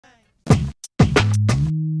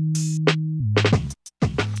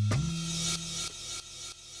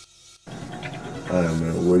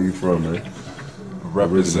from, man?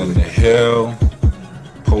 Representing the Hill,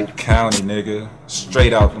 Polk County, nigga.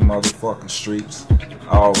 Straight out the motherfucking streets.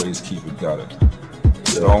 I always keep it gutter.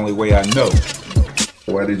 It's the only way I know.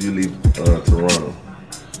 Why did you leave Toronto?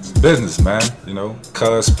 It's business, man. You know,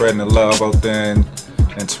 cuz spreading the love out there in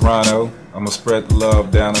Toronto. I'm gonna spread the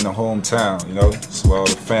love down in the hometown, you know. That's where all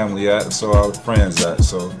the family at, that's where all the friends at.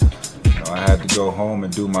 So, you know, I had to go home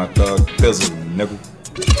and do my thug thizzle, nigga.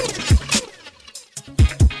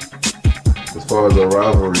 As far as the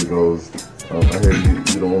rivalry goes, I hear you're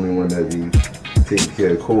the only one that be taking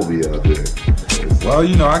care of Kobe out there. Well,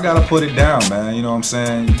 you know, I gotta put it down, man. You know what I'm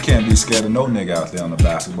saying? You can't be scared of no nigga out there on the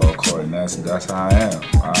basketball court, and that's how I am.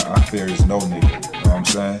 I fear there's no nigga. You know what I'm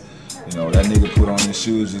saying? You know, that nigga put on his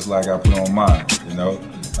shoes just like I put on mine. You know,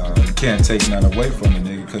 you can't take nothing away from the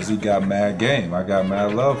nigga because he got mad game. I got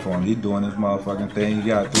mad love for him. He doing his motherfucking thing. He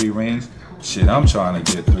got 3 rings. Shit, I'm trying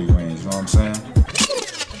to get 3 rings. You know what I'm saying?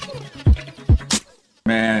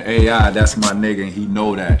 Man, A.Y.E, that's my nigga, and he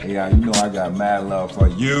know that. A.Y.E, you know I got mad love for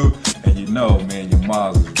you, and you know, man, your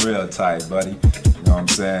mom's is real tight, buddy. You know what I'm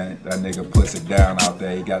saying? That nigga puts it down out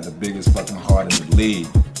there. He got the biggest fucking heart in the league.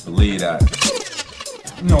 Believe that.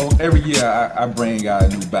 You know, every year I bring out a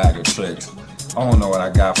new bag of tricks. I don't know what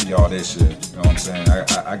I got for y'all this year. You know what I'm saying?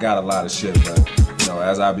 I got a lot of shit, but, you know,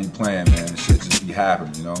 as I be playing, man, shit just be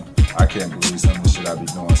happening, you know? I can't believe some of the shit I be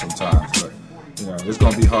doing sometimes, but, you know, it's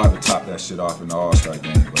gonna be hard to top that shit off in the All-Star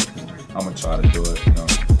game, but I'm gonna try to do it, you know?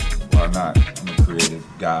 Why not? I'm a creative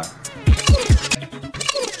guy.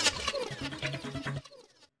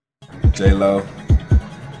 J-Lo,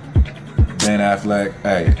 Ben Affleck,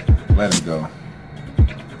 hey, let him go.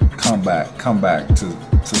 Come back to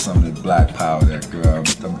some of the black power there, girl.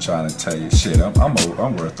 I'm trying to tell you, shit, I'm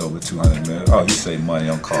worth over 200 million. Oh, you say money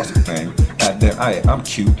don't cost a thing. Goddamn, I'm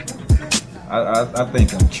cute. I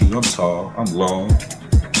think I'm cute. I'm tall. I'm long.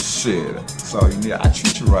 Shit, that's all you need. I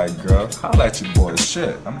treat you right, girl. Holla at your boys.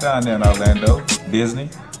 Shit, I'm down there in Orlando, Disney.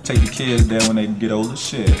 Take the kids there when they get older.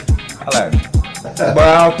 Shit, holla at me. But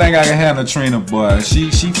I don't think I can handle Trina, boy. She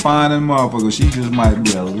fine and motherfucker. She just might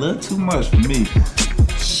be a little too much for me.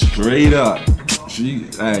 Straight up. She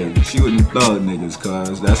with the thug niggas,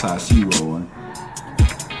 cuz that's how she rollin'.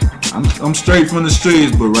 I'm straight from the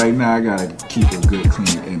streets, but right now I gotta keep a good,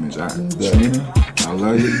 clean image. Trina, I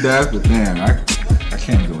love you to death, but damn, I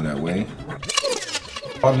can't go that way.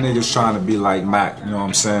 All niggas trying to be like Mac, you know what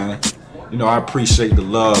I'm saying? You know, I appreciate the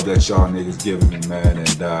love that y'all niggas giving me, man,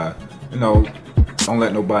 and you know, don't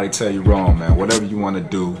let nobody tell you wrong, man. Whatever you wanna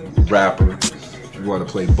do, rapper, you wanna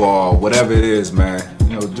play ball, whatever it is, man,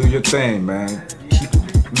 you know, do your thing, man. Keep,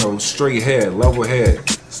 you know, straight head, level head,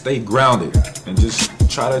 stay grounded, and just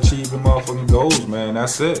try to achieve your motherfucking goals, man.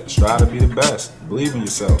 That's it. Strive to be the best. Believe in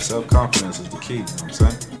yourself. Self-confidence is the key, you know what I'm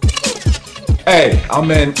saying? Hey,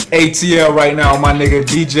 I'm in ATL right now, my nigga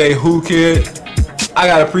DJ Whoo Kid. I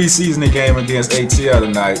got a preseason game against ATL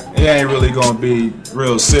tonight. It ain't really gonna be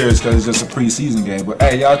real serious because it's just a preseason game. But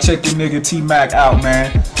hey, y'all check your nigga T-Mac out,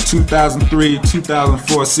 man.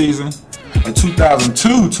 2003-2004 season. A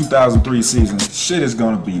 2002-2003 season. Shit is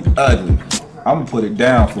gonna be ugly. I'm gonna put it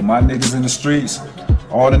down for my niggas in the streets.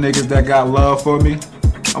 All the niggas that got love for me,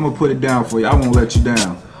 I'm gonna put it down for you. I won't let you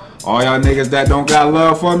down. All y'all niggas that don't got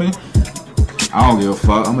love for me, I don't give a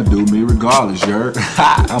fuck. I'm gonna do me regardless, you heard?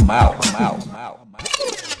 I'm out.